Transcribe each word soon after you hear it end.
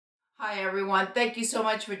Hi everyone, thank you so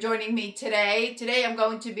much for joining me today. Today I'm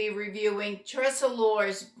going to be reviewing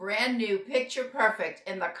TressAllure's brand new Picture Perfect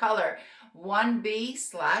in the color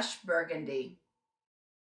 1B/burgundy.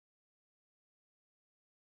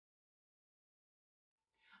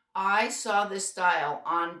 I saw this style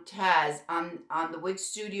on Taz on the Wig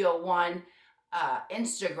Studio One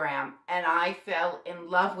Instagram, and I fell in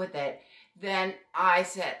love with it. Then I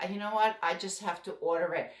said, you know what, I just have to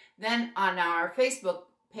order it. Then on our Facebook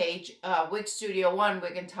page, Wig Studio One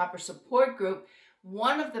Wig and Topper Support Group,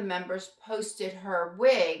 one of the members posted her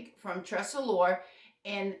wig from TressAllure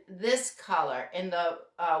in this color, in the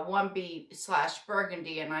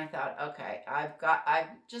 1B/burgundy, and I thought, okay, I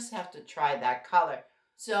just have to try that color.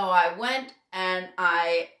 So I went and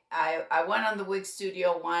I went on the Wig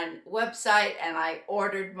Studio One website and I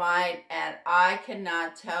ordered mine, and I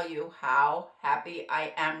cannot tell you how happy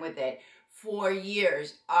I am with it. For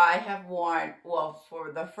years, I have worn, well,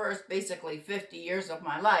 for the first basically 50 years of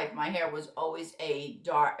my life, my hair was always a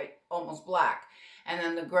dark, almost black. And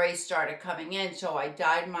then the gray started coming in, so I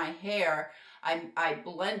dyed my hair. I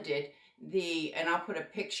blended and I'll put a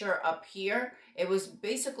picture up here. It was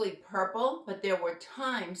basically purple, but there were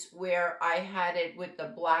times where I had it with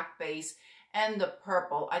the black base and the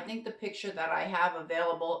purple. I think the picture that I have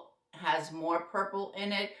available has more purple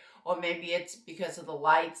in it, or maybe it's because of the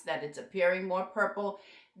lights that it's appearing more purple.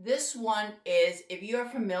 This one is, if you're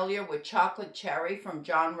familiar with Chocolate Cherry from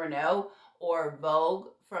John Renault or Vogue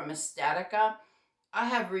from Estetica, I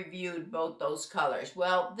have reviewed both those colors.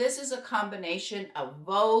 Well, this is a combination of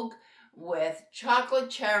Vogue with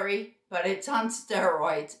Chocolate Cherry, but it's on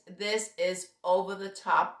steroids. This is over the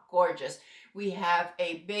top gorgeous. We have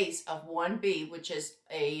a base of 1B, which is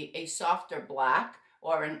a softer black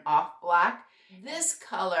or an off black. This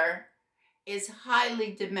color is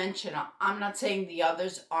highly dimensional. I'm not saying the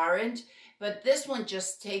others aren't, but this one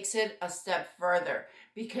just takes it a step further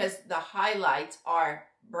because the highlights are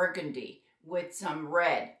burgundy with some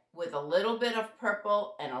red, with a little bit of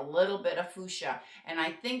purple and a little bit of fuchsia. And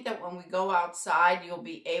I think that when we go outside, you'll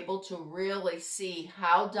be able to really see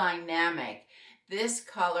how dynamic this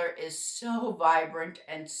color is. So vibrant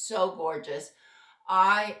and so gorgeous.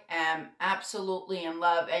 I am absolutely in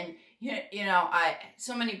love. And you know,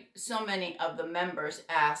 so many of the members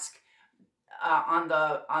ask on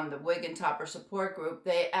the Wig and Topper Support Group,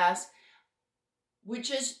 they ask, which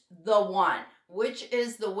is the one? Which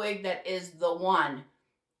is the wig that is the one?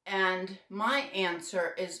 And my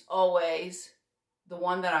answer is always the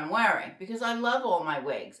one that I'm wearing, because I love all my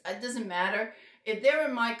wigs. It doesn't matter if they're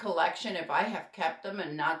in my collection. If I have kept them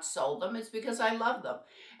and not sold them, it's because I love them.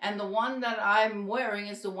 And the one that I'm wearing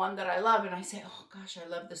is the one that I love. And I say, oh gosh, I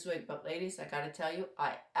love this wig. But ladies, I got to tell you,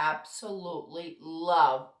 I absolutely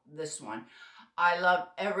love this one. I love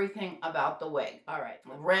everything about the wig. All right,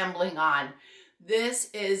 rambling on. This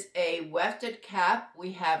is a wefted cap.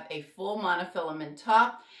 We have a full monofilament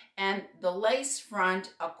top, and the lace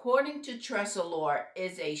front, according to TressAllure,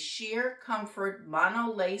 is a sheer comfort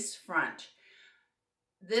mono lace front.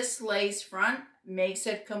 This lace front makes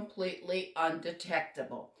it completely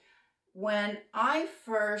undetectable. When I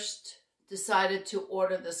first decided to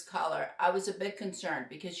order this color, I was a bit concerned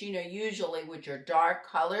because, you know, usually with your dark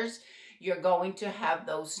colors, you're going to have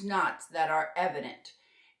those knots that are evident.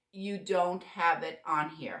 You don't have it on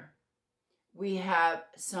here. We have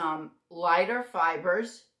some lighter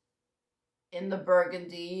fibers in the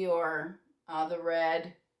burgundy or the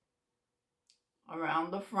red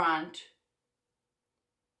around the front,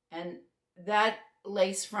 and that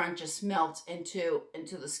lace front just melts into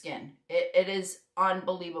the skin. It is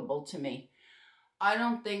unbelievable to me. I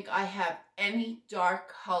don't think I have any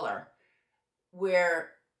dark color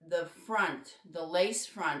where the front, the lace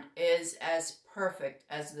front, is as perfect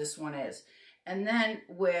as this one is. And then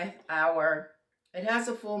with it has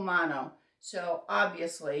a full mono, so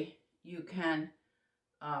obviously you can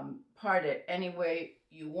part it any way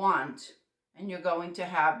you want, and you're going to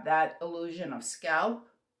have that illusion of scalp.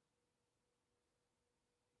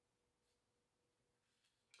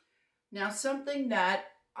 Now, something that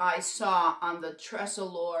I saw on the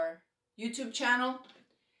TressAllure YouTube channel,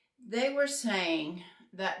 they were saying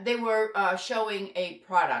that they were showing a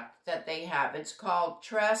product that they have. It's called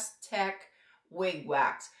Tress Tech Wig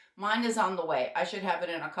Wax. Mine is on the way. I should have it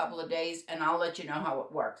in a couple of days, and I'll let you know how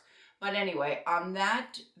it works. But anyway, on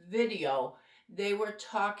that video, they were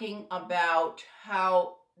talking about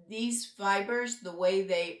how these fibers, the way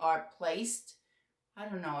they are placed, I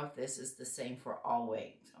don't know if this is the same for all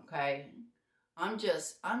wigs, okay? I'm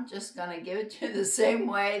just gonna give it to you the same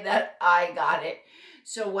way that I got it.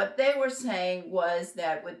 So what they were saying was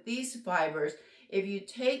that with these fibers, if you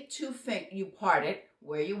take you part it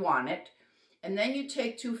where you want it. And then you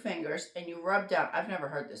take 2 fingers and you rub down. I've never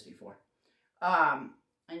heard this before.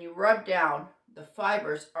 And you rub down. The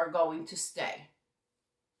fibers are going to stay.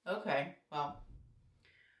 Okay, well,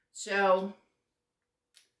 so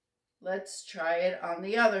let's try it on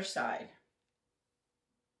the other side.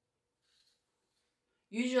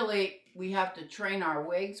 Usually we have to train our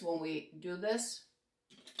wigs when we do this.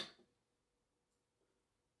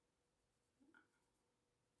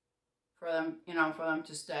 For them, you know, for them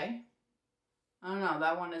to stay. I don't know,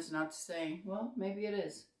 that one is not staying. Well, maybe it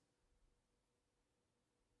is.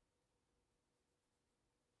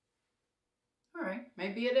 All right,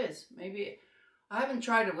 maybe it is. Maybe, I haven't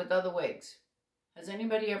tried it with other wigs. Has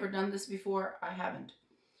anybody ever done this before? I haven't.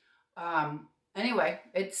 Anyway,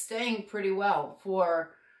 it's staying pretty well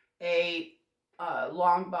for a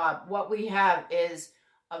long bob. What we have is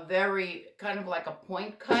a very kind of like a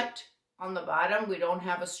point cut on the bottom. We don't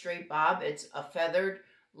have a straight bob. It's a feathered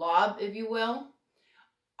lob, if you will.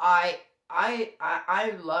 I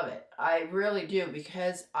love it. I really do,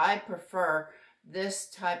 because I prefer this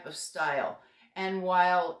type of style. And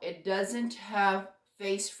while it doesn't have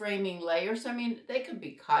face framing layers, I mean, they could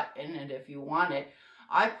be cut in it if you want it.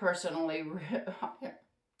 I personally,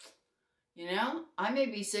 you know, I may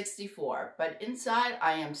be 64, but inside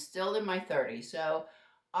I am still in my 30s. So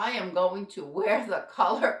I am going to wear the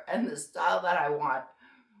color and the style that I want.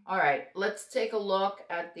 All right, let's take a look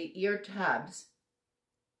at the ear tabs.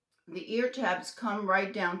 The ear tabs come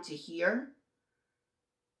right down to here.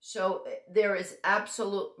 So there is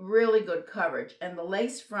absolute, really good coverage. And the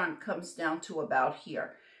lace front comes down to about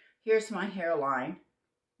here. Here's my hairline,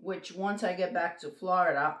 which once I get back to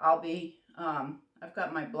Florida, I'll be, I've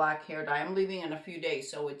got my black hair dye. I'm leaving in a few days,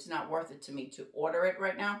 so it's not worth it to me to order it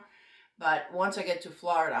right now. But once I get to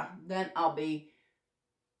Florida, then I'll be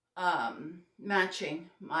matching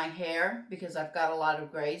my hair, because I've got a lot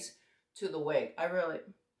of grays, to the wig.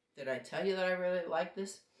 Did I tell you that I really like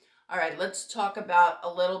this? All right, let's talk about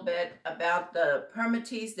a little bit about the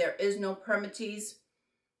permatease. There is no permatease.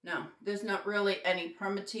 No, there's not really any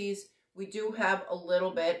permatease. We do have a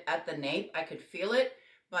little bit at the nape. I could feel it,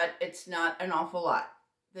 but it's not an awful lot.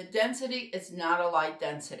 The density is not a light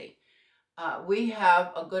density. We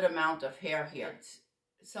have a good amount of hair here.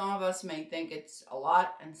 Some of us may think it's a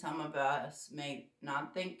lot, and some of us may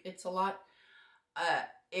not think it's a lot.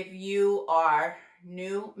 If you are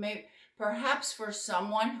new, maybe perhaps for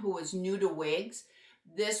someone who is new to wigs,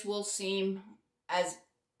 this will seem as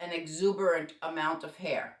an exuberant amount of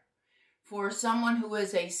hair. For someone who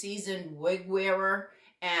is a seasoned wig wearer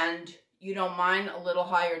and you don't mind a little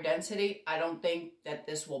higher density, I don't think that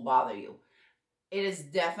this will bother you. It is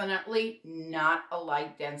definitely not a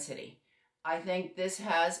light density. I think this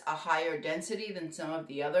has a higher density than some of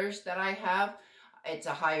the others that I have. It's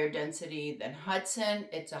a higher density than Hudson.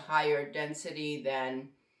 It's a higher density than,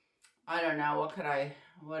 I don't know,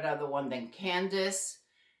 what other one than Candace.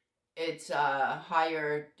 It's a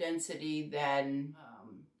higher density than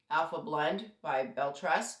Alpha Blend by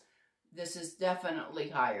Beltress. This is definitely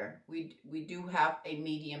higher. We do have a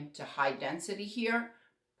medium to high density here.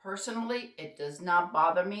 Personally, it does not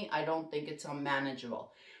bother me. I don't think it's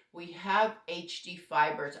unmanageable. We have HD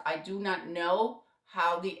fibers. I do not know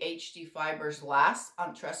how the HD fibers last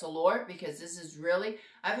on TressAllure, because this is really,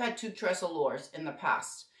 I've had 2 TressAllures in the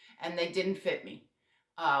past and they didn't fit me.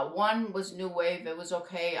 One was New Wave. It was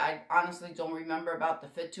okay. I honestly don't remember about the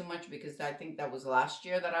fit too much, because I think that was last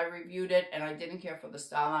year that I reviewed it and I didn't care for the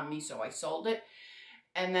style on me, so I sold it.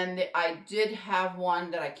 And then I did have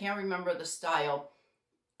one that I can't remember the style,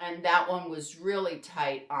 and that one was really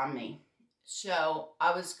tight on me. So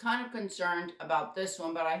I was kind of concerned about this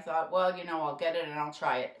one, but I thought, well, you know, I'll get it and I'll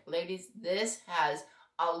try it. Ladies, this has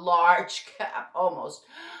a large cap, almost.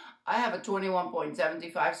 I have a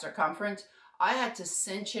 21.75 circumference. I had to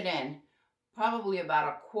cinch it in probably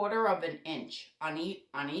about 1/4 of an inch on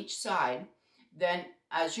each side. Then,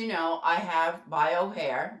 as you know, I have bio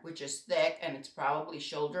hair, which is thick and it's probably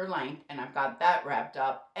shoulder length, and I've got that wrapped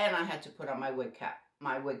up, and I had to put on my wig cap,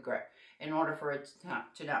 my wig grip, in order for it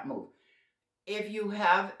to not move. If you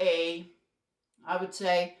have I would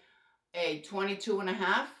say a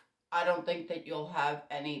 22.5, I don't think that you'll have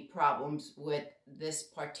any problems with this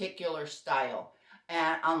particular style.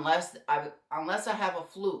 And unless I have a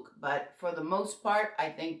fluke, but for the most part, I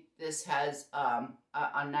think this has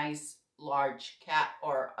a nice large cap,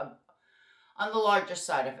 or on the larger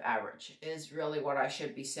side of average is really what I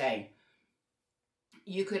should be saying.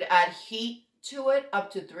 You could add heat to it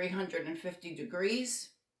up to 350 degrees.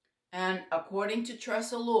 And according to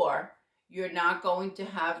TressAllure, you're not going to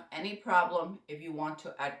have any problem if you want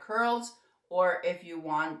to add curls or if you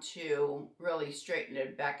want to really straighten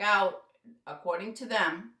it back out, according to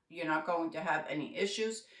them, you're not going to have any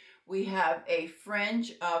issues. We have a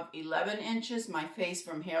fringe of 11 inches. My face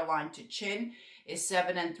from hairline to chin is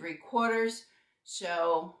 7 3/4.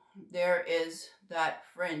 So there is that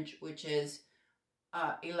fringe, which is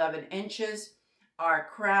 11 inches. Our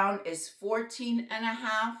crown is 14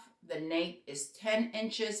 1/2. The nape is 10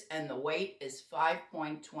 inches and the weight is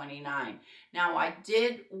 5.29. Now I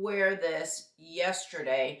did wear this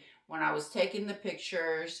yesterday when I was taking the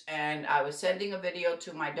pictures, and I was sending a video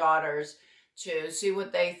to my daughters to see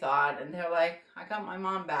what they thought, and they're like, I got my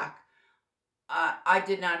mom back. I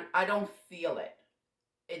don't feel it.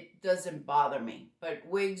 It doesn't bother me, but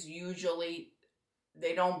wigs usually,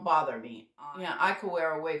 they don't bother me. Yeah, I could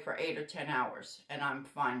wear a wig for 8 or 10 hours and I'm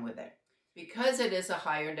fine with it. Because it is a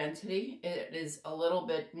higher density, it is a little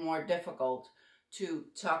bit more difficult to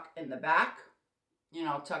tuck in the back, you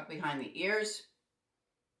know, tuck behind the ears.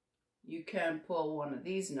 You can pull one of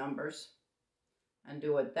these numbers and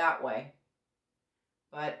do it that way.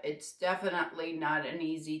 But it's definitely not an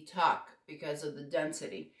easy tuck because of the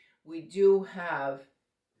density. We do have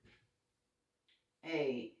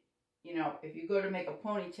a, you know, if you go to make a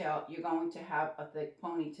ponytail, you're going to have a thick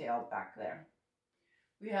ponytail back there.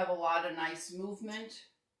 We have a lot of nice movement.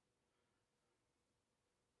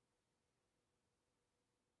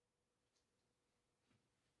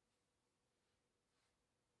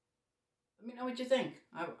 Let me know what you think.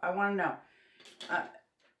 I want to know.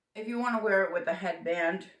 If you want to wear it with a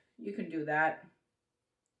headband, you can do that.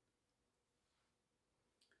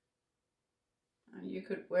 You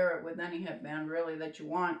could wear it with any headband really that you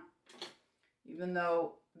want, even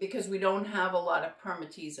though, because we don't have a lot of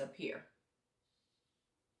permatease up here.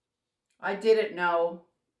 I didn't know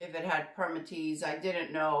if it had permatease. I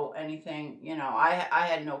didn't know anything, you know, I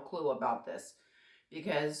had no clue about this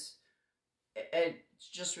because it's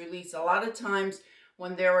just released. A lot of times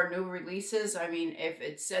when there are new releases, I mean, if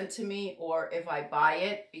it's sent to me or if I buy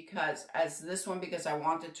it, because as this one, because I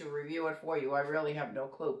wanted to review it for you, I really have no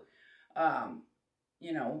clue,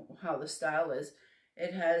 you know, how the style is.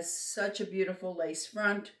 It has such a beautiful lace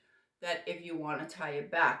front that if you want to tie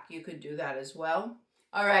it back, you could do that as well.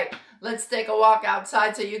 All right, let's take a walk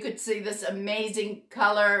outside so you could see this amazing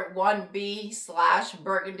color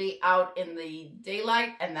 1B/burgundy out in the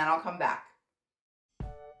daylight, and then I'll come back.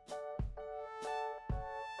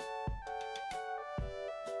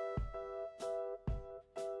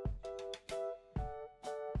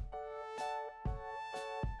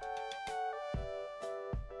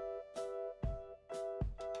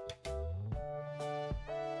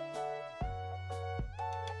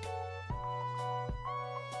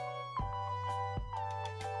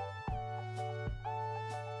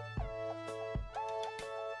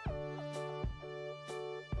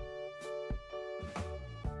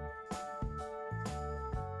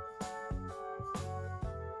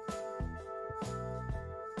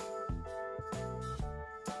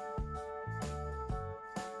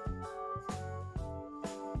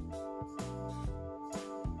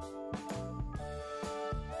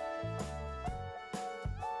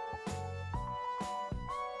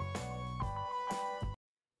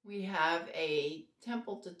 We have a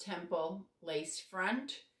temple to temple lace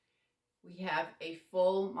front. We have a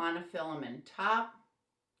full monofilament top.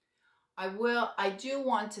 I do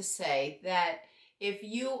want to say that if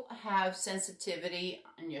you have sensitivity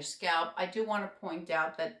on your scalp, I do want to point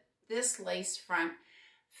out that this lace front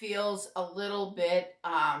feels a little bit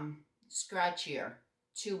scratchier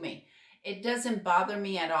to me. It doesn't bother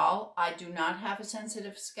me at all. I do not have a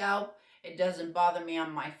sensitive scalp. It doesn't bother me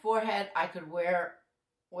on my forehead. I could wear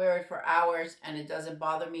it for hours and it doesn't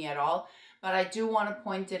bother me at all. But I do want to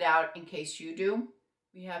point it out in case you do.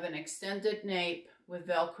 We have an extended nape with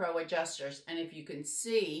Velcro adjusters, and if you can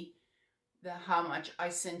see how much I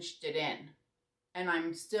cinched it in. And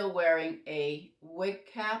I'm still wearing a wig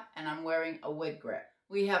cap and I'm wearing a wig grip.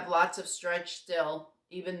 We have lots of stretch still,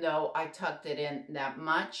 even though I tucked it in that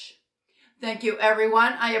much. Thank you,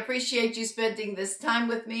 everyone. I appreciate you spending this time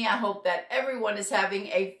with me. I hope that everyone is having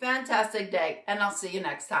a fantastic day, and I'll see you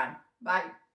next time. Bye.